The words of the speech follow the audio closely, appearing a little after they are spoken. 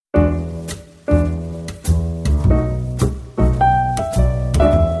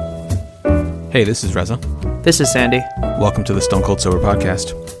Hey, this is Reza. This is Sandy. Welcome to the Stone Cold Sober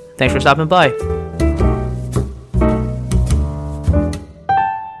Podcast. Thanks for stopping by.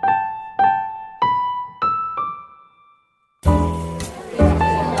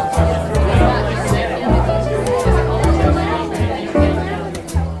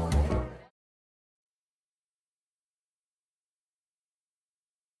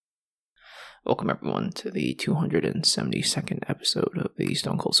 Welcome everyone to the 272nd episode of the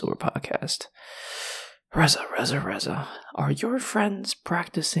Stone Cold Sober Podcast. Reza, are your friends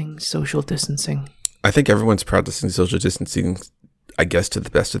practicing social distancing? I think everyone's practicing social distancing, I guess, to the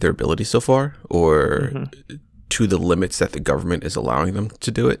best of their ability so far, or to the limits that the government is allowing them to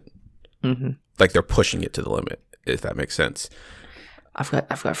do it. Mm-hmm. Like they're pushing it to the limit, if that makes sense. I've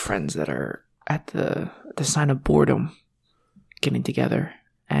got friends that are at the sign of boredom, getting together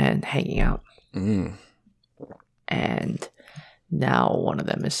and hanging out. Mm. And now one of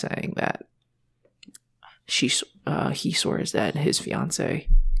them is saying that he swears that his fiance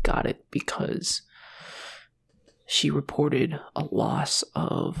got it because she reported a loss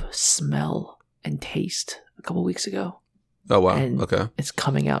of smell and taste a couple weeks ago. Oh, wow. And okay. It's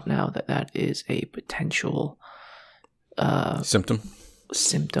coming out now that is a potential symptom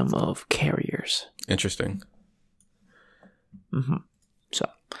of carriers. Interesting. Mm-hmm. So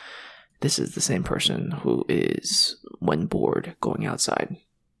this is the same person who is, when bored, going outside.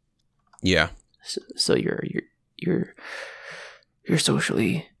 Yeah. So you're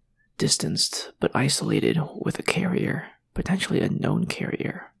socially distanced but isolated with a carrier, potentially a known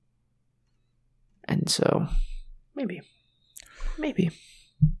carrier. And so maybe.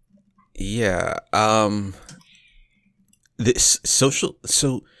 Yeah.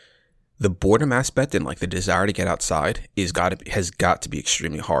 The boredom aspect and like the desire to get outside has got to be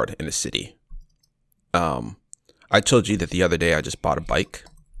extremely hard in a city. I told you that the other day I just bought a bike.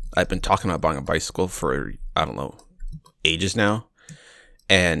 I've been talking about buying a bicycle for, I don't know, ages now.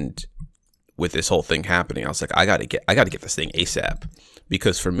 And with this whole thing happening, I was like, I gotta get this thing ASAP.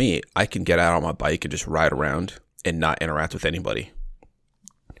 Because for me, I can get out on my bike and just ride around and not interact with anybody.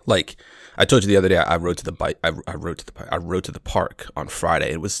 Like I told you the other day, I rode to the park on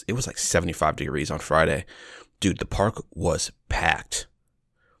Friday. It was like 75 degrees on Friday. Dude, the park was packed.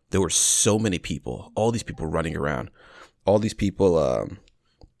 There were so many people, all these people running around, all these people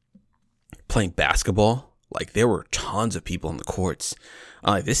playing basketball. Like there were tons of people in the courts.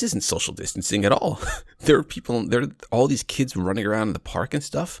 This isn't social distancing at all. There are all these kids running around in the park and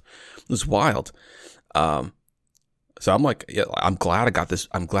stuff. It was wild. So I'm like, yeah, I'm glad I got this.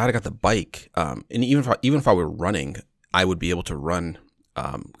 I'm glad I got the bike. And even if I were running, I would be able to run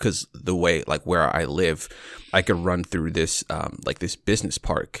because the way, like where I live, I could run through this like this business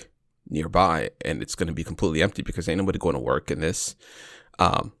park nearby, and it's going to be completely empty because ain't nobody going to work in this.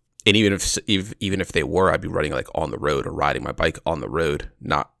 And even if they were, I'd be running like on the road or riding my bike on the road,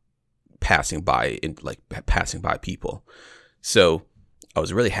 not passing by people. So I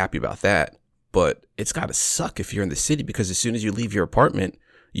was really happy about that. But it's got to suck if you're in the city because as soon as you leave your apartment,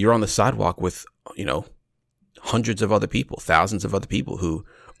 you're on the sidewalk with, hundreds of other people, thousands of other people who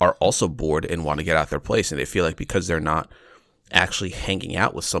are also bored and want to get out their place. And they feel like because they're not actually hanging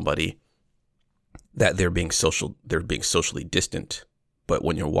out with somebody that they're being socially distant. But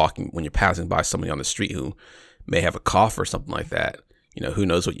when you're passing by somebody on the street who may have a cough or something like that, who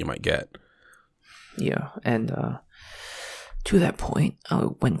knows what you might get. Yeah. And, to that point, I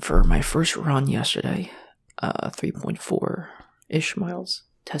went for my first run yesterday, 3.4-ish miles,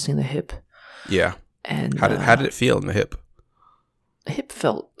 testing the hip. Yeah. And how did it feel in the hip? The hip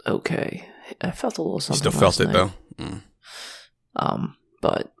felt okay. I felt a little something. You still felt it though.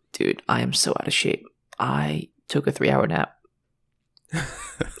 But dude, I am so out of shape. I took a 3-hour nap.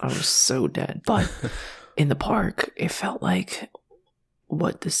 I was so dead. But in the park, it felt like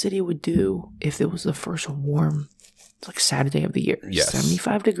what the city would do if it was the first warm. It's like Saturday of the year. Yes.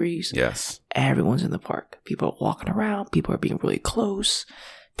 75 degrees. Yes. Everyone's in the park. People are walking around. People are being really close,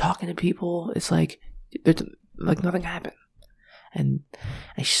 talking to people. It's like nothing happened. And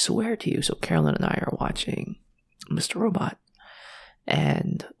I swear to you, so Carolyn and I are watching Mr. Robot.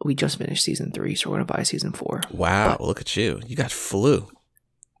 And we just finished season 3, so we're going to buy season 4. Wow, look at you. You got flu.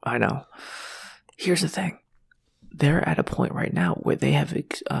 I know. Here's the thing. They're at a point right now where they have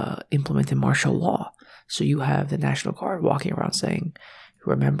implemented martial law. So you have the National Guard walking around saying,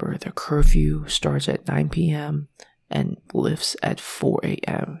 remember, the curfew starts at 9 p.m. and lifts at 4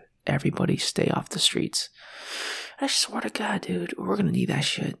 a.m. Everybody stay off the streets. I swear to God, dude, we're going to need that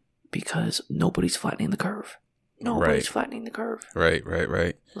shit because nobody's flattening the curve. Nobody's flattening the curve. Right.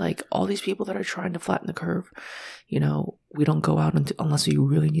 Like, all these people that are trying to flatten the curve, we don't go out unless we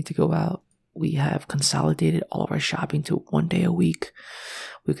really need to go out. We have consolidated all of our shopping to 1 day a week.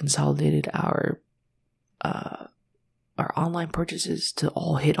 We consolidated our online purchases to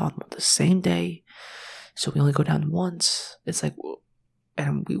all hit on the same day. So we only go down once. It's like,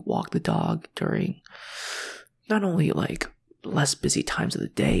 and we walk the dog during not only like less busy times of the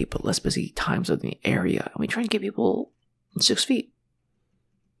day, but less busy times of the area. And we try and get people 6 feet.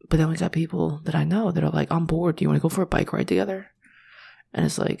 But then we got people that I know that are like, I'm bored. Do you want to go for a bike ride together? And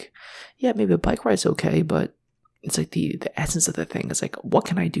it's like, yeah, maybe a bike ride's okay, but it's like the essence of the thing is like, what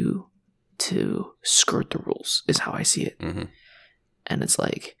can I do to skirt the rules is how I see it. Mm-hmm. And it's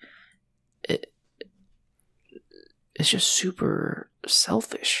like, it's just super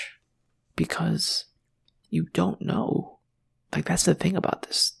selfish because you don't know. Like, that's the thing about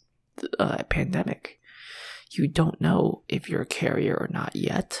this pandemic. You don't know if you're a carrier or not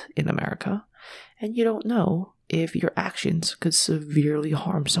yet in America, and you don't know if your actions could severely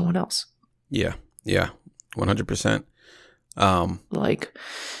harm someone else. Yeah, 100%. Like,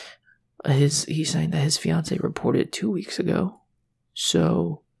 he's saying that his fiance reported 2 weeks ago.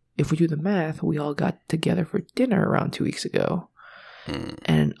 So if we do the math, we all got together for dinner around 2 weeks ago.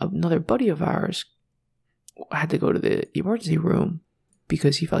 And another buddy of ours had to go to the emergency room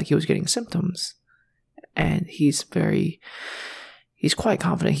because he felt like he was getting symptoms. And he's quite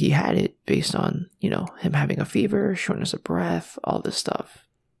confident he had it based on, him having a fever, shortness of breath, all this stuff.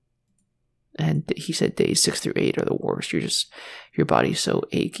 And he said days 6 through 8 are the worst. Your body's so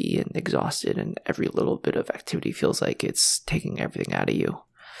achy and exhausted, and every little bit of activity feels like it's taking everything out of you.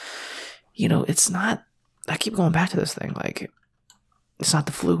 It's not, I keep going back to this thing, like, it's not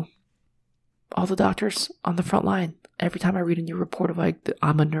the flu. All the doctors on the front line, every time I read a new report of like,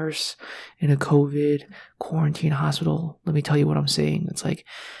 I'm a nurse in a COVID quarantine hospital, let me tell you what I'm saying. It's like,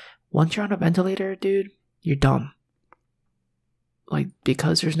 once you're on a ventilator, dude, you're done. Like,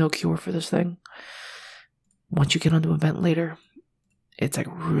 because there's no cure for this thing, once you get onto a ventilator, it's like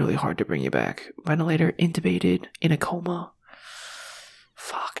really hard to bring you back. Ventilator, intubated, in a coma.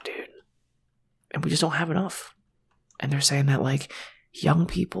 Fuck, dude. And we just don't have enough. And they're saying that like young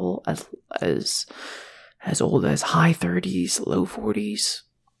people as old as high 30s, low 40s,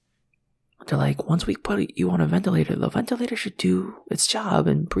 they're like, once we put you on a ventilator, the ventilator should do its job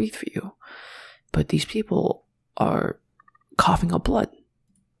and breathe for you. But these people are coughing up blood.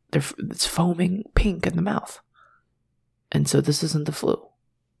 It's foaming pink in the mouth. And so this isn't the flu.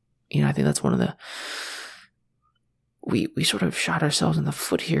 I think that's one of the... We sort of shot ourselves in the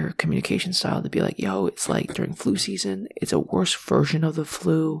foot here, communication style, to be like, yo, it's like during flu season, it's a worse version of the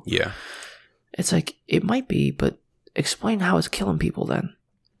flu. Yeah. It's like, it might be, but explain how it's killing people then.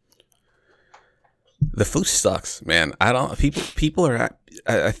 The flu sucks, man. People are...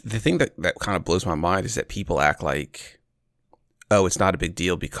 the thing that kind of blows my mind is that people act like, oh, it's not a big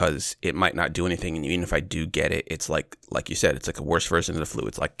deal because it might not do anything. And even if I do get it, it's like you said, it's like a worse version of the flu.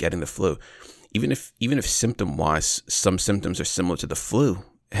 It's like getting the flu. Even if symptom-wise, some symptoms are similar to the flu.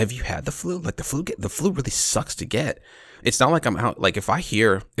 Have you had the flu? Like the flu really sucks to get. It's not like I'm out. Like if I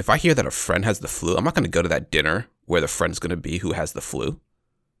hear that a friend has the flu, I'm not going to go to that dinner where the friend's going to be who has the flu.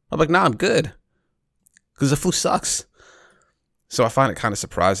 I'm like, nah, I'm good, because the flu sucks. So I find it kind of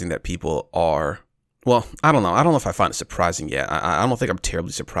surprising that people are. Well, I don't know. I don't know if I find it surprising yet. I don't think I'm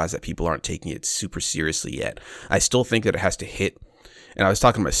terribly surprised that people aren't taking it super seriously yet. I still think that it has to hit. And I was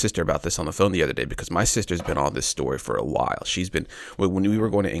talking to my sister about this on the phone the other day because my sister's been on this story for a while. She's been, when we were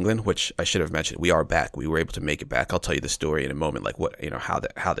going to England, which I should have mentioned, we are back. We were able to make it back. I'll tell you the story in a moment, like what,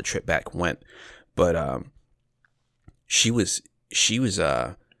 how the trip back went. But she was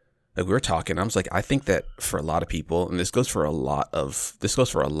like, we were talking. I was like, I think that for a lot of people, and this goes for a lot of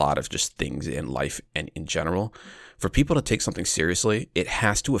just things in life and in general, for people to take something seriously, it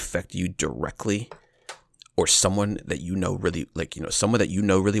has to affect you directly. Or someone that someone that you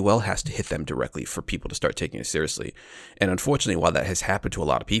know really well has to hit them directly for people to start taking it seriously. And unfortunately, while that has happened to a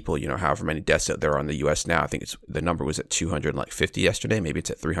lot of people, however many deaths there are in the U.S. now, I think the number was at 250 yesterday. Maybe it's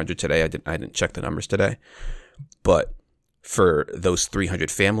at 300 today. I didn't check the numbers today. But for those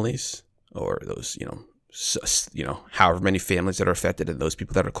 300 families, or those however many families that are affected, and those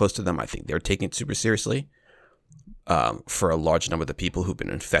people that are close to them, I think they're taking it super seriously. For a large number of the people who've been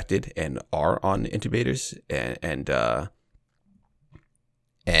infected and are on intubators and are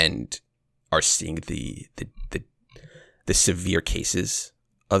seeing the severe cases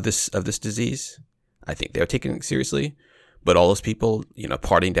of this disease, I think they're taking it seriously. But all those people,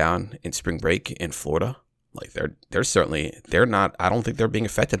 partying down in spring break in Florida, like they're not. I don't think they're being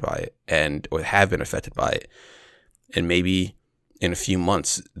affected by it, or have been affected by it. And maybe in a few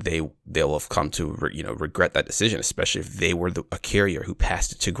months they'll have come to regret that decision, especially if they were a carrier who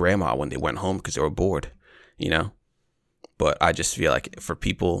passed it to grandma when they went home because they were bored, But I just feel like for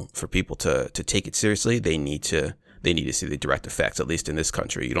people to take it seriously, they need to see the direct effects. At least in this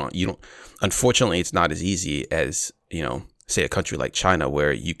country, you don't. Unfortunately, it's not as easy as say a country like China,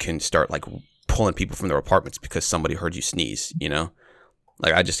 where you can start like pulling people from their apartments because somebody heard you sneeze.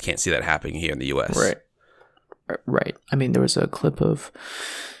 Like I just can't see that happening here in the U.S. Right. I mean, there was a clip of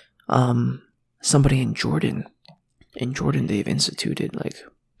somebody in Jordan. In Jordan, they've instituted like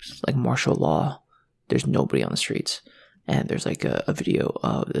martial law. There's nobody on the streets. And there's like a video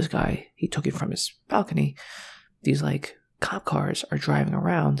of this guy. He took it from his balcony. These like cop cars are driving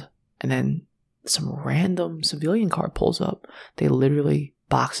around, and then some random civilian car pulls up. They literally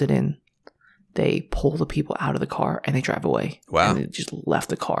box it in. They pull the people out of the car and they drive away. Wow! And they just left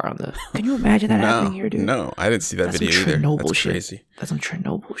the car on the. Can you imagine that happening here, dude? No, I didn't see that video either. That's shit. Crazy. That's some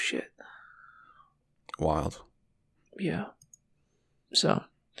Chernobyl shit. Wild. Yeah. So,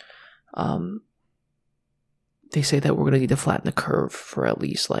 they say that we're going to need to flatten the curve for at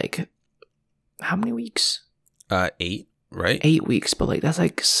least like how many weeks? 8, right? 8 weeks, but like that's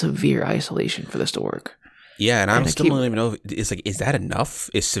like severe isolation for this to work. Yeah, and I still don't even know. It's like, is that enough?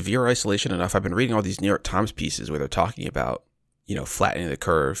 Is severe isolation enough? I've been reading all these New York Times pieces where they're talking about flattening the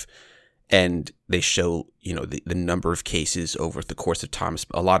curve, and they show the number of cases over the course of time.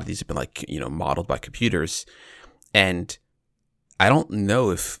 A lot of these have been like modeled by computers, and I don't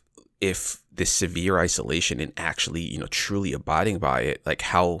know if this severe isolation and actually truly abiding by it, like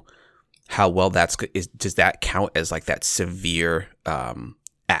how well does that count as like that severe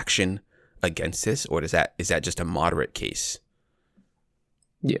action against this, or is that just a moderate case?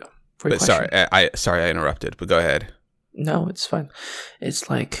 Yeah. But sorry I interrupted, but go ahead. No, it's fine. It's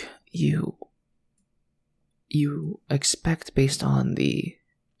like you expect based on the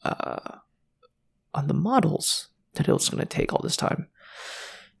models that it's going to take all this time.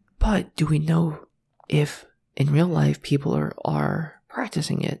 But do we know if in real life people are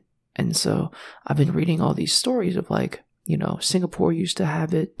practicing it? And so I've been reading all these stories of like, Singapore used to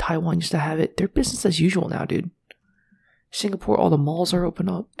have it, Taiwan used to have it. They're business as usual now, dude. Singapore, all the malls are open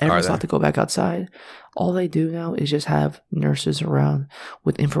up. Everyone's allowed to go back outside. All they do now is just have nurses around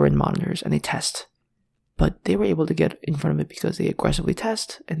with infrared monitors and they test. But they were able to get in front of it because they aggressively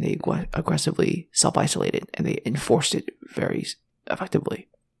test and they aggressively self-isolated and they enforced it very effectively.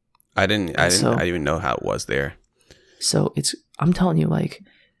 I didn't even know how it was there. So I'm telling you, like,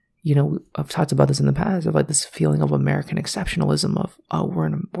 I've talked about this in the past of like this feeling of American exceptionalism of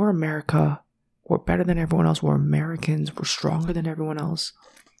we're America, we're better than everyone else, we're Americans, we're stronger than everyone else.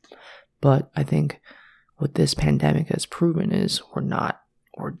 But I think what this pandemic has proven is we're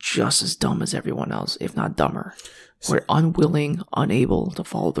just as dumb as everyone else, if not dumber. So, we're unwilling, unable to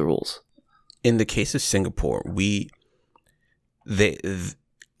follow the rules. In the case of Singapore,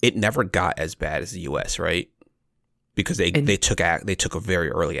 it never got as bad as the U.S., right? Because they took a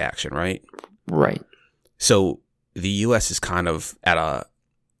very early action, right? Right. So the U.S. is kind of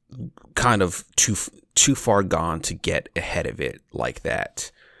too far gone to get ahead of it like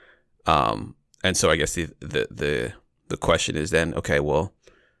that. And so I guess the question is then, okay, well,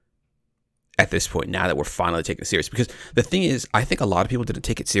 at this point, now that we're finally taking it serious, because the thing is, I think a lot of people didn't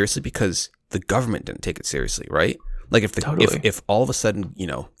take it seriously because the government didn't take it seriously, right? Like if all of a sudden,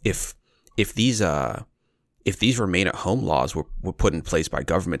 if these remain at home laws were put in place by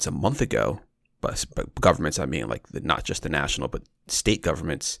governments a month ago, but governments, I mean like not just the national, but state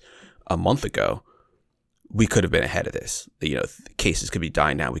governments a month ago, we could have been ahead of this. Cases could be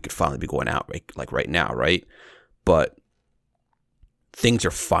dying now. We could finally be going out right now, right? But things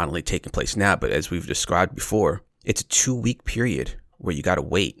are finally taking place now. But as we've described before, it's a 2-week period where you got to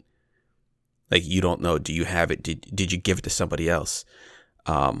wait. Like you don't know, do you have it? Did you give it to somebody else?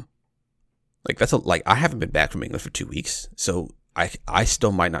 I haven't been back from England for 2 weeks, so I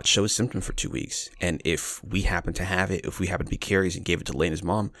still might not show symptoms for 2 weeks. And if we happen to have it, if we happen to be carriers and gave it to Lena's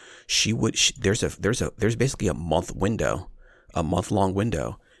mom, there's basically a month-long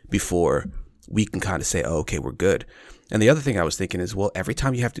window before we can kind of say, oh, okay, we're good. And the other thing I was thinking is, well, every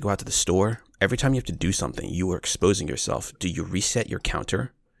time you have to go out to the store, every time you have to do something, you are exposing yourself. Do you reset your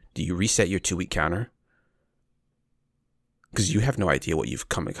counter? Do you reset your 2-week counter? Because you have no idea what you've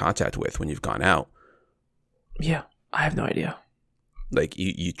come in contact with when you've gone out. Yeah, I have no idea. Like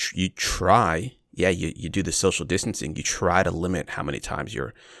you try, you do the social distancing. You try to limit how many times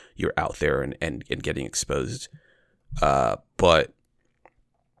you're out there and getting exposed. But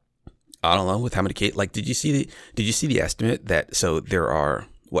I don't know with how many cases. Like, did you see the estimate that there are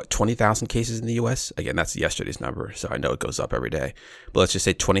 20,000 cases in the U.S. Again, that's yesterday's number, so I know it goes up every day. But let's just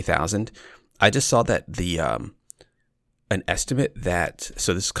say 20,000. I just saw that an estimate that,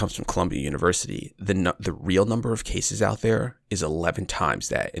 so this comes from Columbia University, the real number of cases out there is 11 times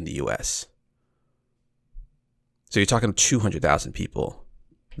that in the U.S. So you're talking 200,000 people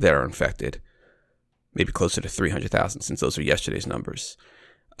that are infected, maybe closer to 300,000 since those are yesterday's numbers.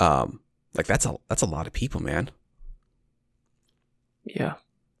 Like that's a lot of people, man. Yeah,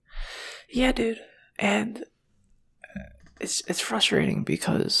 dude. And it's frustrating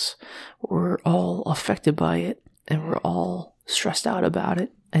because we're all affected by it and we're all stressed out about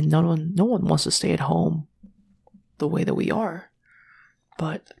it, and no one wants to stay at home the way that we are.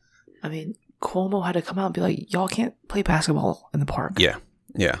 But I mean, Cuomo had to come out and be like, y'all can't play basketball in the park. Yeah.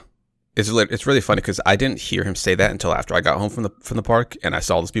 It's really funny because I didn't hear him say that until after I got home from the park, and I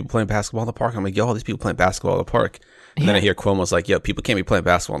saw those people playing basketball in the park. I'm like, yo, all these people playing basketball in the park. And then I hear Cuomo's like, yo, people can't be playing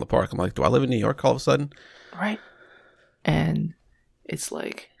basketball in the park. I'm like, do I live in New York all of a sudden? Right. And it's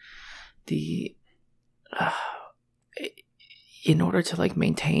like in order to like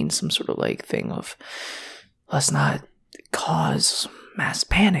maintain some sort of like thing of let's not cause mass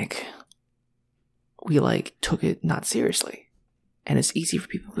panic, we like took it not seriously. And it's easy for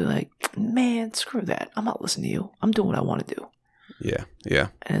people to be like, man, screw that. I'm not listening to you. I'm doing what I want to do. Yeah.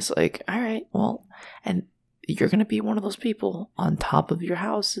 And it's like, all right, well, and you're going to be one of those people on top of your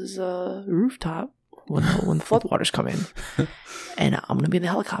house's rooftop when the floodwaters come in. And I'm going to be in the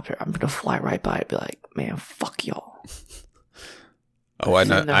helicopter. I'm going to fly right by and be like, man, fuck y'all. Oh, I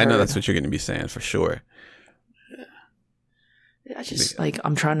know that's what you're going to be saying for sure. I just like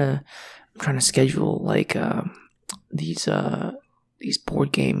I'm trying to schedule like these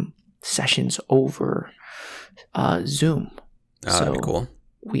board game sessions over Zoom. Oh, that'd be cool.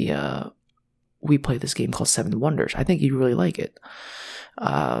 We play this game called Seven Wonders. I think you'd really like it.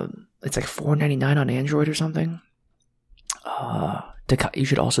 It's like $4.99 on Android or something. You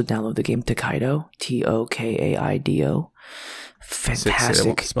should also download the game Tokaido. Tokaido.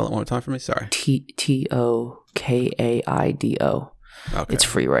 Fantastic. Spell it one more time for me. Sorry. Tokaido. Okay. It's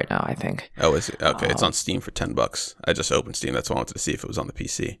free right now, I think. Oh, is it? Okay, it's on Steam for $10. I just opened Steam. That's why I wanted to see if it was on the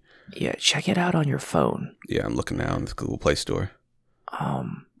PC. Yeah, check it out on your phone. Yeah, I'm looking now in the Google Play Store.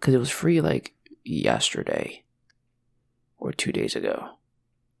 Because it was free like yesterday or 2 days ago,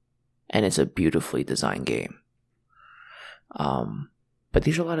 and it's a beautifully designed game. But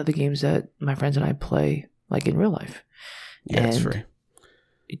these are a lot of the games that my friends and I play like in real life. Yeah, it's free.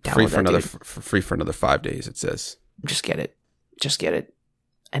 Free for another 5 days. It says. Just get it,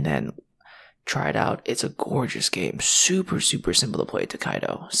 and then try it out. It's a gorgeous game, super super simple to play.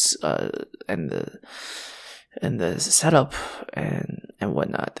 Tokaido, and the setup and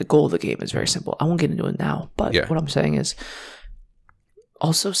whatnot. The goal of the game is very simple. I won't get into it now, but what I'm saying is,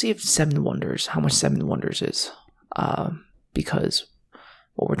 also see if how much Seven Wonders is, because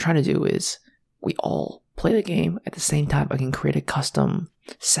what we're trying to do is we all play the game at the same time. I can create a custom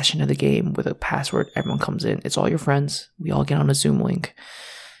session of the game with a password. Everyone comes in. It's all your friends. We all get on a Zoom link,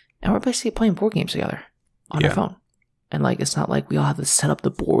 and we're basically playing board games together on our phone. And like, it's not like we all have to set up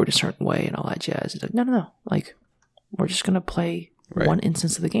the board a certain way and all that jazz. It's like no. Like, we're just gonna play one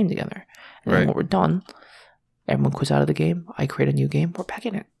instance of the game together, and then when we're done, everyone quits out of the game. I create a new game. We're back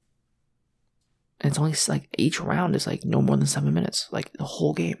in it. And it's only like each round is like no more than 7 minutes, like the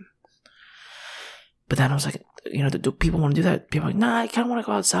whole game. But then I was like, do people want to do that? People are like, nah, I kind of want to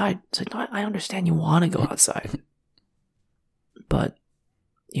go outside. It's like, no, I understand you want to go outside. But,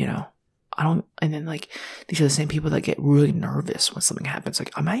 I don't. And then like, these are the same people that get really nervous when something happens.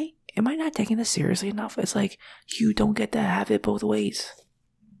 Like, am I not taking this seriously enough? It's like, you don't get to have it both ways.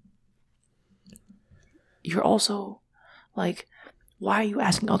 You're also like, why are you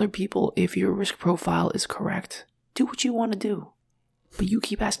asking other people if your risk profile is correct? Do what you want to do. But you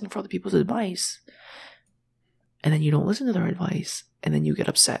keep asking for other people's advice, and then you don't listen to their advice, and then you get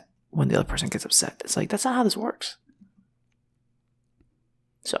upset when the other person gets upset. It's like, that's not how this works.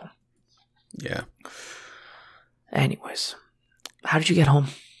 So. Yeah. Anyways, how did you get home?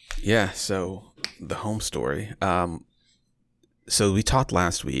 Yeah, so the home story. So we talked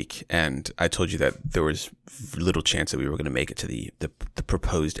last week, and I told you that there was little chance that we were going to make it to the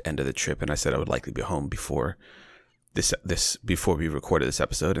proposed end of the trip, and I said I would likely be home before before we recorded this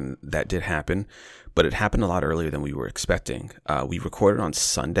episode, and that did happen, but it happened a lot earlier than we were expecting. We recorded on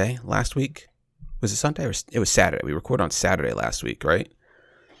Sunday last week. Was it Sunday or it was Saturday? We recorded on Saturday last week, right?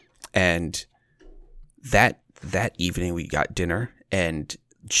 And that evening we got dinner, and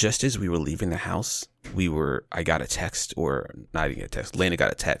just as we were leaving the house, I got a text, or not even a text, Lena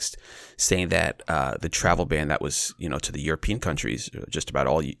got a text saying that the travel ban that was, to the European countries, just about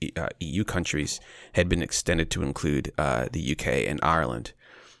all EU countries, had been extended to include the UK and Ireland.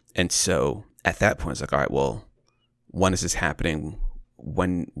 And so at that point, it's like, all right, well, when is this happening?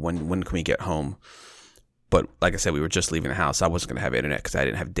 When can we get home? But like I said, we were just leaving the house. I wasn't going to have internet because I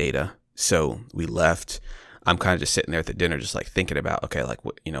didn't have data. So we left. I'm kind of just sitting there at the dinner, just like thinking about, okay, like,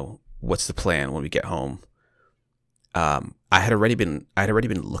 what's the plan when we get home? I had already been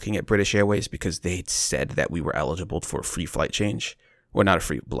looking at British Airways because they had said that we were eligible for a free flight change. Well, not a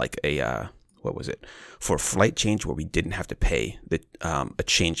free, like what was it? For a flight change where we didn't have to pay a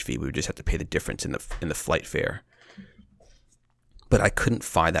change fee. We would just have to pay the difference in the flight fare. But I couldn't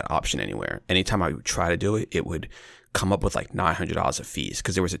find that option anywhere. Anytime I would try to do it, it would come up with like $900 of fees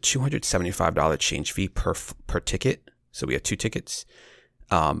because there was a $275 change fee per ticket. So we had 2 tickets.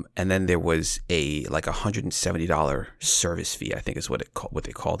 And then there was a $170 service fee, I think is what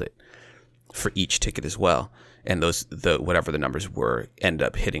they called it, for each ticket as well. And whatever the numbers were end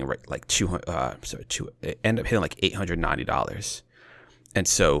up hitting like $890. And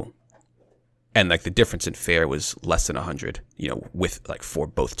so, and like the difference in fare was less than 100, with like for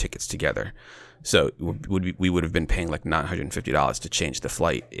both tickets together. So we would have been paying like $950 to change the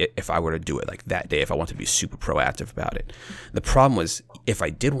flight if I were to do it like that day, if I wanted to be super proactive about it. The problem was, if I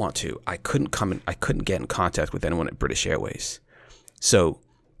did want to, I couldn't get in contact with anyone at British Airways. So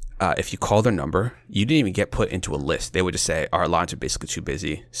if you call their number, you didn't even get put into a list. They would just say, our lines are basically too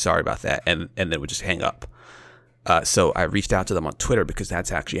busy. Sorry about that. And they would just hang up. So I reached out to them on Twitter because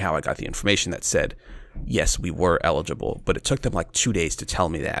that's actually how I got the information that said, yes, we were eligible, but it took them like 2 days to tell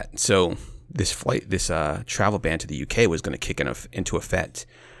me that. So this travel ban to the UK was going to kick into effect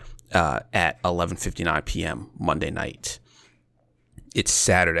at 11:59 p.m. Monday night. It's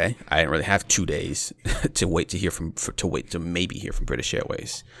Saturday. I didn't really have 2 days to wait to maybe hear from British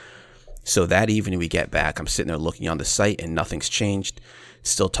Airways. So that evening we get back, I'm sitting there looking on the site and nothing's changed.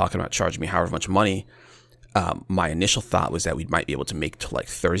 Still talking about charging me however much money. My initial thought was that we might be able to make till like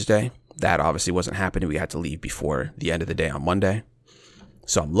Thursday. That obviously wasn't happening. We had to leave before the end of the day on Monday.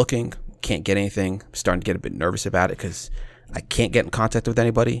 So I'm looking, can't get anything. I'm starting to get a bit nervous about it because I can't get in contact with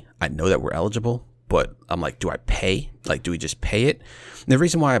anybody. I know that we're eligible, but I'm like, do I pay? Like, do we just pay it? And the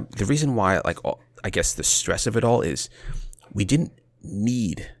reason why, like, I guess the stress of it all is we didn't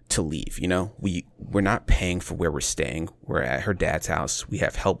need to leave. We're not paying for where we're staying. We're at her dad's house. We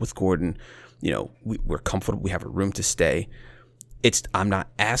have help with Gordon. We're comfortable. We have a room to stay. I'm not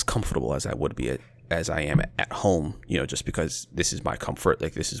as comfortable as I would be as I am at home, just because this is my comfort.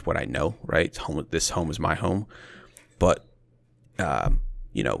 Like, this is what I know, right? This home is my home. But, I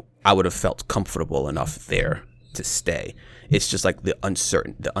would have felt comfortable enough there to stay. It's just like the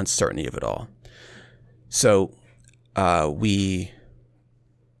uncertainty of it all. So, I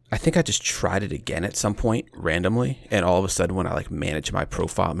think I just tried it again at some point randomly, and all of a sudden, when I like managed my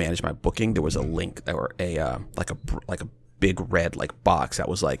profile, managed my booking, there was a link or a big red like box that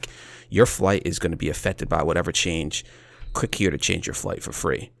was like, your flight is going to be affected by whatever change. Click here to change your flight for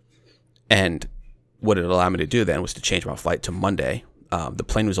free. And what it allowed me to do then was to change my flight to Monday. The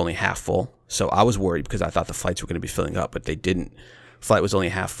plane was only half full, so I was worried because I thought the flights were going to be filling up, but they didn't. Flight was only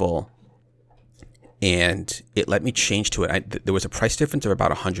half full. And it let me change to it. There was a price difference of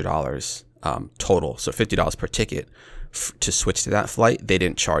about $100 total, so $50 per ticket to switch to that flight. They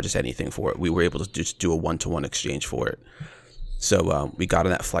didn't charge us anything for it. We were able to just do a 1-to-1 exchange for it. So we got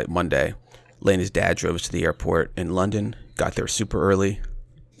on that flight Monday. Lena's dad drove us to the airport in London. Got there super early,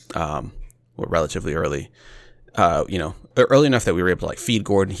 relatively early. Early enough that we were able to like feed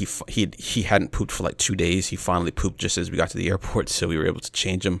Gordon. He hadn't pooped for like 2 days. He finally pooped just as we got to the airport, so we were able to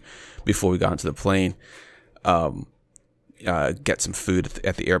change him before we got into the plane. Get some food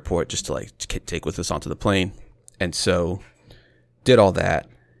at the airport just to like take with us onto the plane. And so did all that.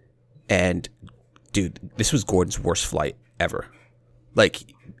 And dude, this was Gordon's worst flight ever.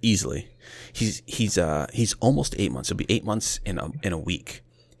 Like, easily. He's almost 8 months. It'll be 8 months in a week.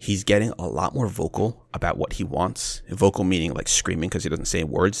 He's getting a lot more vocal about what he wants. Vocal meaning like screaming because he doesn't say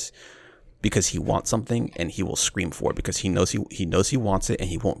words. Because he wants something and he will scream for it because he knows he wants it, and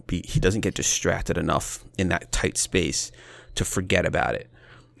he doesn't get distracted enough in that tight space to forget about it.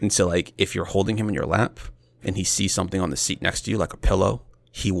 And so like if you're holding him in your lap and he sees something on the seat next to you like a pillow,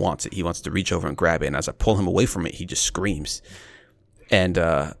 he wants it. He wants to reach over and grab it. And as I pull him away from it, he just screams. And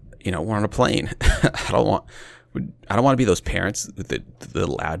we're on a plane. I don't want to be those parents with the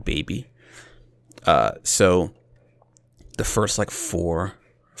loud baby. So the first like four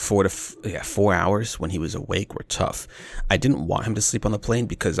 4 hours when he was awake were tough. I didn't want him to sleep on the plane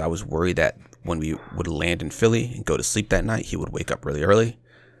because I was worried that when we would land in Philly and go to sleep that night, he would wake up really early.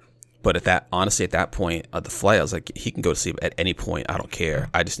 But at that point of the flight, I was like, he can go to sleep at any point. I don't care.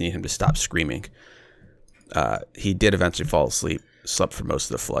 I just need him to stop screaming. He did eventually fall asleep, slept for most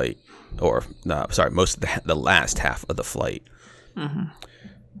of the flight, most of the last half of the flight. Mm-hmm.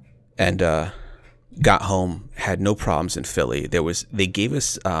 And got home, had no problems in Philly. They gave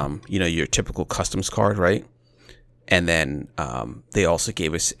us, your typical customs card, right? And then they also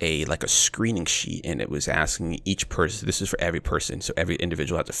gave us a screening sheet, and it was asking each person. This is for every person, so every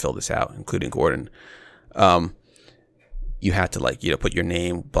individual had to fill this out, including Gordon. You had to put your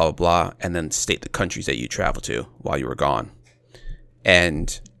name, blah blah blah, and then state the countries that you traveled to while you were gone.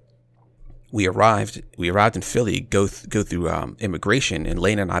 And we arrived in Philly, go through immigration, and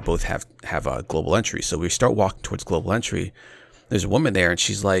Lena and I both have global entry. So we start walking towards global entry. There's a woman there, and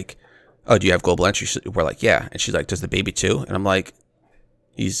she's like, "Oh, do you have global entry?" We're like, "Yeah." And she's like, "Does the baby too?" And I'm like,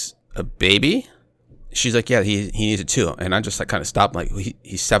 "He's a baby?" She's like, "Yeah, he needs it too." And I just kind of stopped. Like,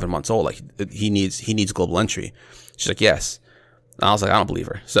 he's 7 months old. Like, he needs global entry. She's like, "Yes." And I was like, I don't believe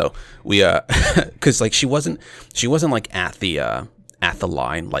her. So we because she wasn't at the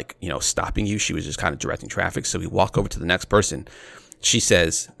line, stopping you. She was just kind of directing traffic. So we walk over to the next person. She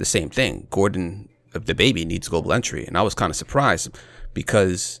says the same thing. Gordon, the baby, needs global entry. And I was kind of surprised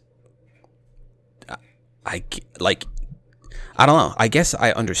because I don't know. I guess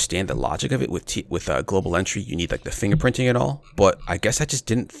I understand the logic of it with global entry. You need the fingerprinting and all. But I guess I just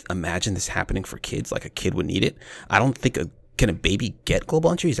didn't imagine this happening for kids. Like a kid would need it. I don't think can a baby get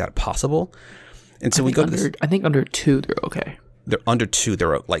global entry? Is that possible? And so we go to this. I think under 2, they're okay. They're under 2.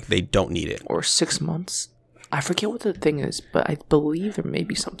 They're they don't need it. Or 6 months. I forget what the thing is, but I believe there may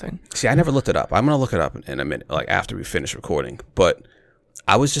be something. See, I never looked it up. I'm gonna look it up in a minute, after we finish recording. But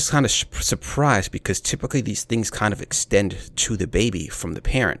I was just kind of surprised because typically these things kind of extend to the baby from the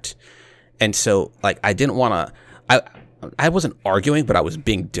parent, and so I didn't want to. I wasn't arguing, but I was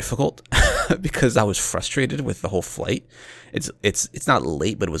being difficult because I was frustrated with the whole flight. It's not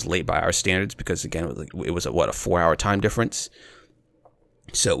late, but it was late by our standards because again it was a 4-hour time difference.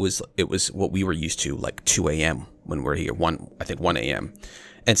 So it was what we were used to, 2 a.m. when we're here, 1 a.m.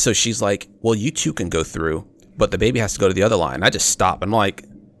 And so she's like, "Well, you two can go through, but the baby has to go to the other line." I just stopped. I'm like,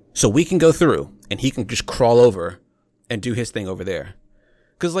 "So we can go through, and he can just crawl over and do his thing over there."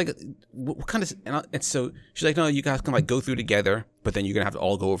 Because what kind of, and so she's like, "No, you guys can go through together, but then you're gonna have to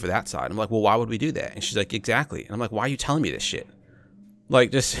all go over that side." I'm like, "Well, why would we do that?" And she's like, "Exactly." And I'm like, "Why are you telling me this shit?"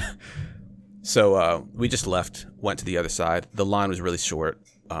 Just so we just left, went to the other side. The line was really short,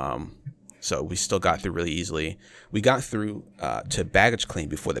 so we still got through really easily. We got through to baggage claim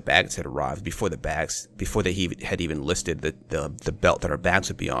before the bags had arrived, before they had even listed the belt that our bags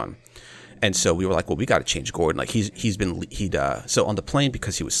would be on. And so we were like, well, we got to change Gordon. So on the plane,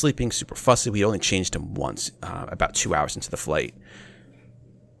 because he was sleeping, super fussy, we only changed him once, about 2 hours into the flight.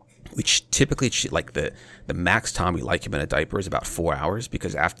 Which typically, the max time we like him in a diaper is about 4 hours,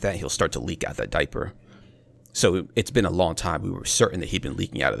 because after that, he'll start to leak out that diaper. So it's been a long time. We were certain that he'd been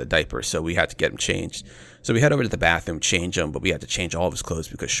leaking out of the diaper, so we had to get him changed. So we head over to the bathroom, change him, but we had to change all of his clothes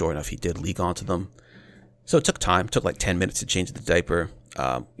because sure enough, he did leak onto them. So it took time. It took 10 minutes to change the diaper.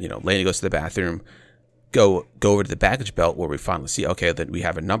 Lena goes to the bathroom, go over to the baggage belt where we finally see, okay, that we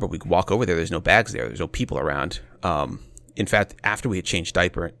have a number. We can walk over there. There's no bags there. There's no people around. In fact, after we had changed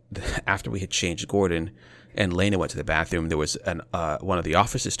Gordon and Lena went to the bathroom, there was one of the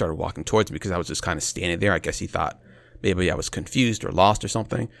officers started walking towards me because I was just kind of standing there. I guess he thought maybe I was confused or lost or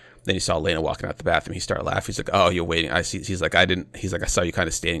something. Then he saw Lena walking out the bathroom. He started laughing. He's like, "Oh, you're waiting." I see. He's like, "I saw you kind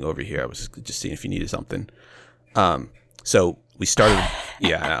of standing over here. I was just seeing if you needed something." So we started.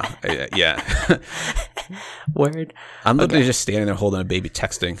 Yeah, yeah. Word. I'm literally just standing there holding a baby,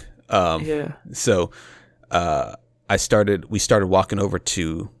 texting. Yeah. So, we started walking over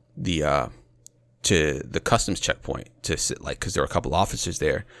to the customs checkpoint to sit, because there were a couple officers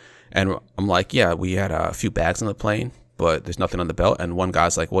there, and I'm like, "Yeah, we had a few bags on the plane, but there's nothing on the belt." And one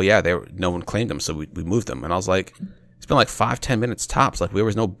guy's like, "Well, yeah, no one claimed them, so we moved them." And I was like, it's been 5-10 minutes tops. There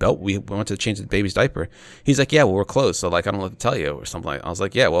was no belt. We went to change the baby's diaper. He's like, "Yeah, well, we're closed, so I don't know what to tell you," or something. I was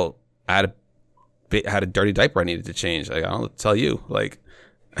like, "Yeah, well, I had a dirty diaper I needed to change. I don't know what to tell you."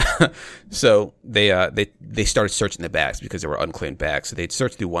 So they started searching the bags because there were unclaimed bags. So they'd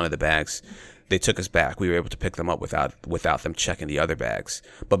searched through one of the bags. They took us back. We were able to pick them up without them checking the other bags.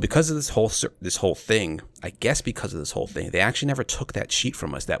 But because of this whole thing, they actually never took that sheet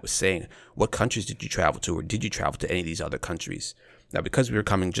from us that was saying, what countries did you travel to, or did you travel to any of these other countries? Now, because we were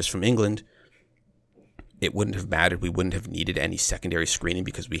coming just from England, it wouldn't have mattered. We wouldn't have needed any secondary screening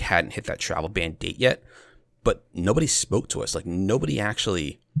because we hadn't hit that travel ban date yet. But nobody spoke to us. Like, nobody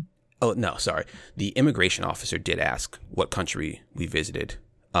actually. Oh, no, sorry. The immigration officer did ask what country we visited.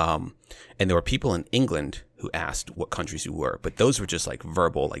 And there were people in England who asked what countries we were. But those were just like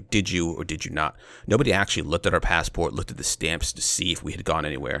verbal, like, did you or did you not? Nobody actually looked at our passport, looked at the stamps to see if we had gone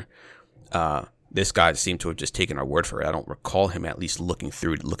anywhere. This guy seemed to have just taken our word for it. I don't recall him at least looking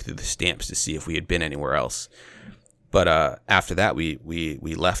through the stamps to see if we had been anywhere else. But after that, we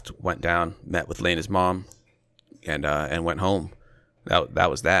left, went down, met with Lena's mom, and went home. That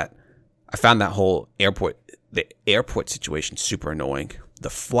was that. I found that whole the airport situation super annoying. The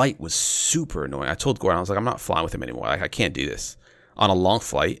flight was super annoying. I told Gordon, I was like, I'm not flying with him anymore. Like, I can't do this on a long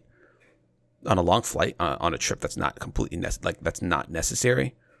flight. On a trip that's not completely that's not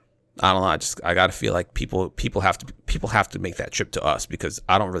necessary. I don't know. I gotta feel like people have to make that trip to us because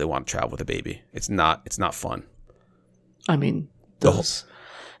I don't really want to travel with a baby. It's not fun. I mean, does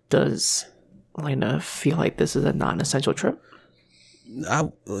Lena feel like this is a non-essential trip?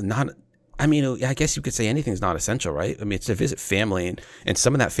 I mean, I guess you could say anything's not essential, right? I mean, it's to visit family, and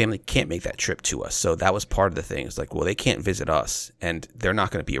some of that family can't make that trip to us. So that was part of the thing. It's like, well, they can't visit us, and they're not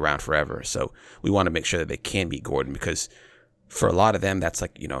going to be around forever. So we want to make sure that they can meet Gordon because for a lot of them, that's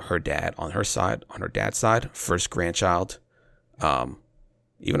like, her dad on her dad's side, first grandchild,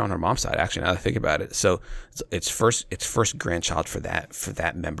 even on her mom's side, actually, now that I think about it. So it's first grandchild for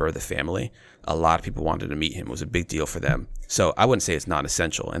that member of the family. A lot of people wanted to meet him. It was a big deal for them. So I wouldn't say it's not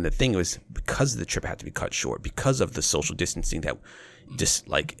essential. And the thing was, because the trip had to be cut short, because of the social distancing that just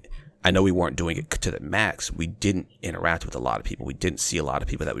like, I know we weren't doing it to the max. We didn't interact with a lot of people. We didn't see a lot of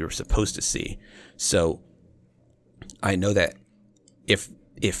people that we were supposed to see. So I know that if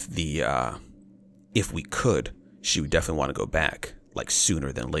we could, she would definitely want to go back, like sooner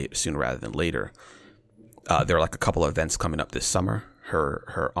rather than later. There are like a couple of events coming up this summer.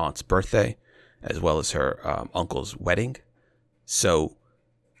 Her aunt's birthday, as well as her uncle's wedding. So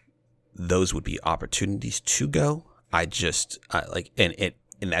those would be opportunities to go. And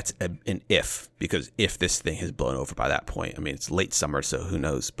that's an if, because if this thing has blown over by that point, I mean, it's late summer, so who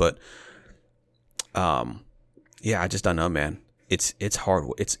knows? But yeah, I just don't know, man. It's hard.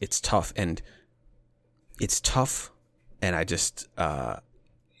 It's tough, and I just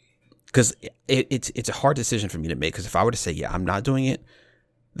because it's a hard decision for me to make. Because if I were to say, yeah, I'm not doing it,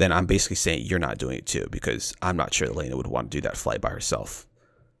 then I'm basically saying you're not doing it too, because I'm not sure Elena would want to do that flight by herself.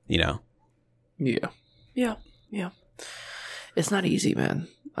 Yeah. It's not easy, man.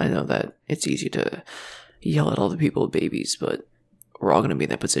 I know that it's easy to yell at all the people with babies, but we're all going to be in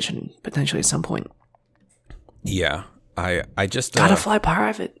that position potentially at some point. Yeah, I just gotta fly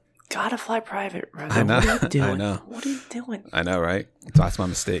private. Brother. I know. What are you doing? I know. What are you doing? I know, right? That's my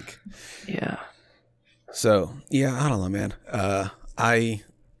mistake. Yeah. So yeah, I don't know, man.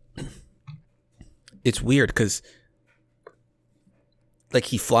 It's weird because like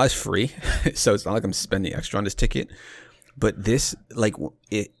he flies free, so it's not like I'm spending extra on this ticket. But this, like,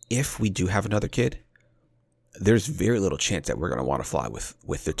 if we do have another kid, there's very little chance that we're going to want to fly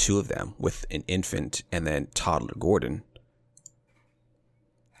with the two of them, with an infant and then toddler Gordon.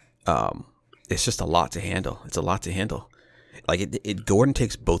 It's just a lot to handle. It's a lot to handle. Like Gordon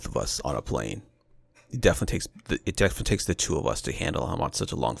takes both of us on a plane. It definitely takes the two of us to handle him on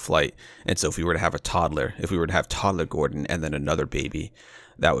such a long flight. And so if we were to have toddler Gordon and then another baby,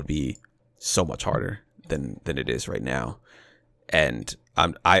 that would be so much harder than it is right now. And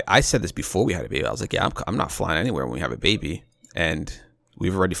I said this before we had a baby. I was like, yeah, I'm not flying anywhere when we have a baby. And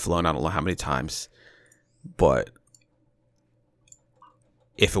we've already flown I don't know how many times. But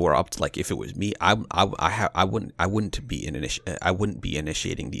if it were up to, like, if it was me, I wouldn't be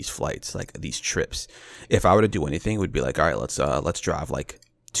initiating these flights, like these trips. If I were to do anything, it would be like, all right, let's drive like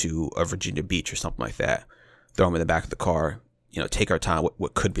to a Virginia Beach or something like that. Throw them in the back of the car, take our time.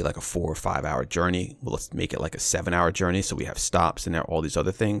 What could be like a 4 or 5 hour journey. Well, let's make it like a 7 hour journey, so we have stops and all these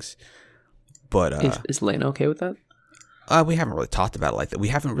other things. But is Lane okay with that? We haven't really talked about it like that. We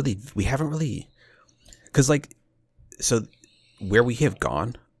haven't really, because like, so where we have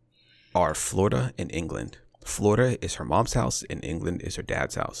gone are Florida and England. Florida is her mom's house, and England is her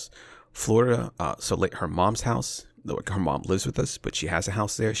dad's house. Florida, so like her mom's house, her mom lives with us, but she has a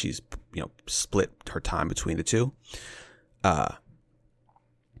house there. She's split her time between the two.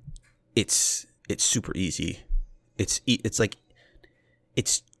 It's super easy. It's like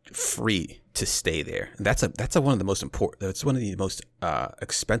it's free to stay there. And that's one of the most important. That's one of the most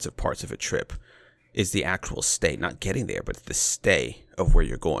expensive parts of a trip. Is the actual stay, not getting there, but the stay of where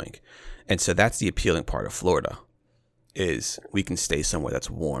you're going. And so that's the appealing part of Florida. is we can stay somewhere that's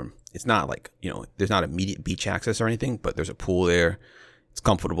warm. It's not like, there's not immediate beach access or anything, but there's a pool there. It's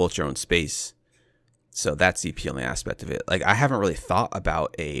comfortable. It's your own space. So that's the appealing aspect of it. Like, I haven't really thought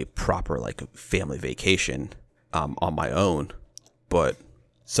about a proper like family vacation on my own, but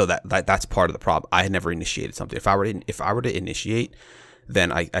so that's part of the problem. I had never initiated something. If I were to initiate,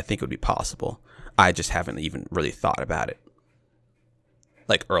 then I think it would be possible. I just haven't even really thought about it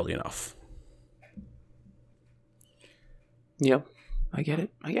like early enough. Yep, I get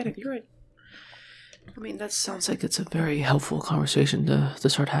it. You're right. I mean, that sounds like it's a very helpful conversation to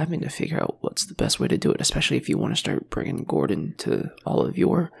start having to figure out what's the best way to do it, especially if you want to start bringing Gordon to all of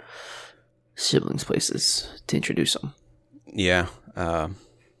your siblings' places to introduce him. Yeah.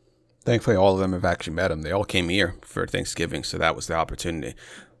 Thankfully, all of them have actually met him. They all came here for Thanksgiving, so that was the opportunity.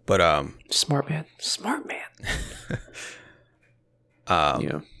 But smart man.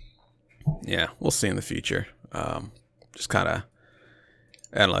 Yeah, we'll see in the future. Just kind of,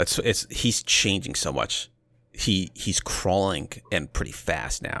 I don't know. It's he's changing so much. He's crawling and pretty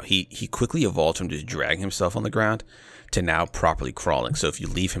fast now. He quickly evolved from just dragging himself on the ground to now properly crawling. So if you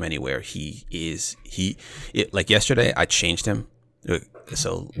leave him anywhere, like yesterday, I changed him.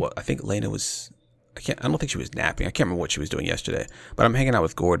 So what I think Lena was, I don't think she was napping. I can't remember what she was doing yesterday. But I'm hanging out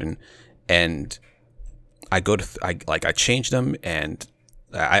with Gordon, and I changed him, and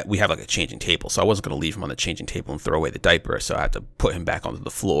we have like a changing table, so I wasn't going to leave him on the changing table and throw away the diaper, so I had to put him back onto the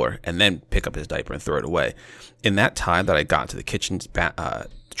floor and then pick up his diaper and throw it away. In that time that I got to the kitchen's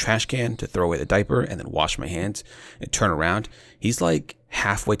trash can to throw away the diaper and then wash my hands and turn around, he's like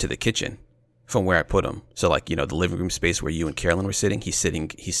halfway to the kitchen from where I put him. So like, the living room space where you and Carolyn were sitting, he's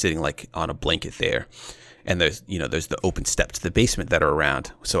sitting like on a blanket there. And there's the open steps to the basement that are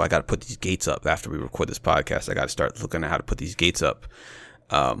around. So I got to put these gates up after we record this podcast. I got to start looking at how to put these gates up.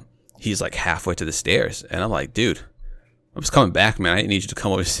 He's like halfway to the stairs, and I'm like, dude, I'm just coming back, man. I didn't need you to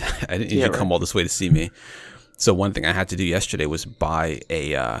come over. I didn't need you to come all this way to see me. So one thing I had to do yesterday was buy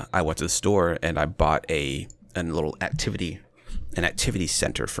I went to the store and I bought a little activity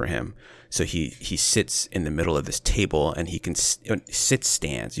center for him. So he sits in the middle of this table, and he can sit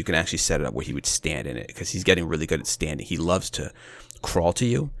stands. You can actually set it up where he would stand in it, because he's getting really good at standing. He loves to crawl to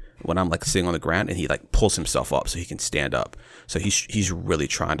you when I'm like sitting on the ground, and he like pulls himself up so he can stand up. So he's really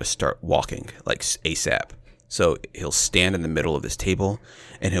trying to start walking like ASAP. So he'll stand in the middle of this table,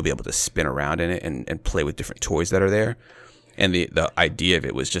 and he'll be able to spin around in it and play with different toys that are there. And the idea of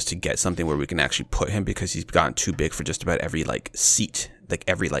it was just to get something where we can actually put him, because he's gotten too big for just about every like seat, like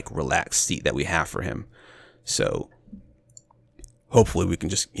every like relaxed seat that we have for him. So hopefully we can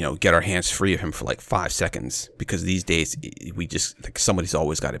just, get our hands free of him for like 5 seconds, because these days we just like somebody's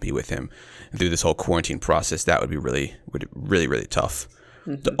always got to be with him. And through this whole quarantine process, that would be really, really tough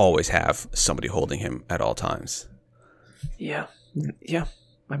to always have somebody holding him at all times. Yeah.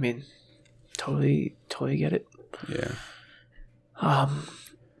 I mean, totally get it. Yeah.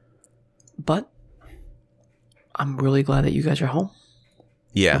 But I'm really glad that you guys are home.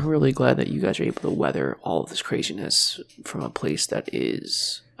 Yeah. I'm really glad that you guys are able to weather all of this craziness from a place that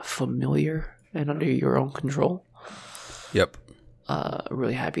is familiar and under your own control. Yep.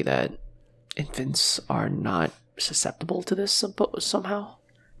 Really happy that infants are not susceptible to this somehow.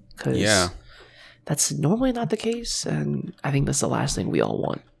 Because that's normally not the case, and I think that's the last thing we all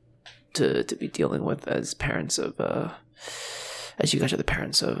want to be dealing with as parents of, as you guys are the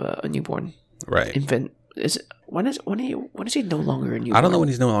parents of a newborn infant. When is he no longer a newborn? I don't know when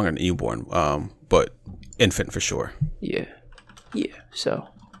he's no longer a newborn, but infant for sure. Yeah. So,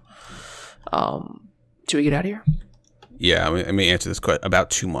 should we get out of here? Yeah, let me answer this question. About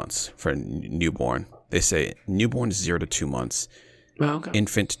 2 months for a newborn. They say newborn 0 to 2 months,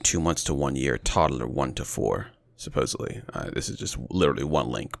 infant 2 months to 1 year, toddler 1 to 4. Supposedly, this is just literally one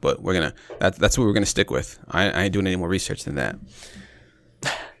link, but that's what we're gonna stick with. I ain't doing any more research than that.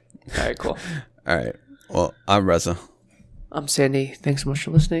 All right, cool. All right. Well, I'm Reza. I'm Sandy. Thanks so much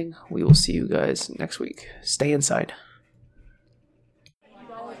for listening. We will see you guys next week. Stay inside.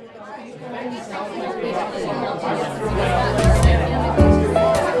 Yeah.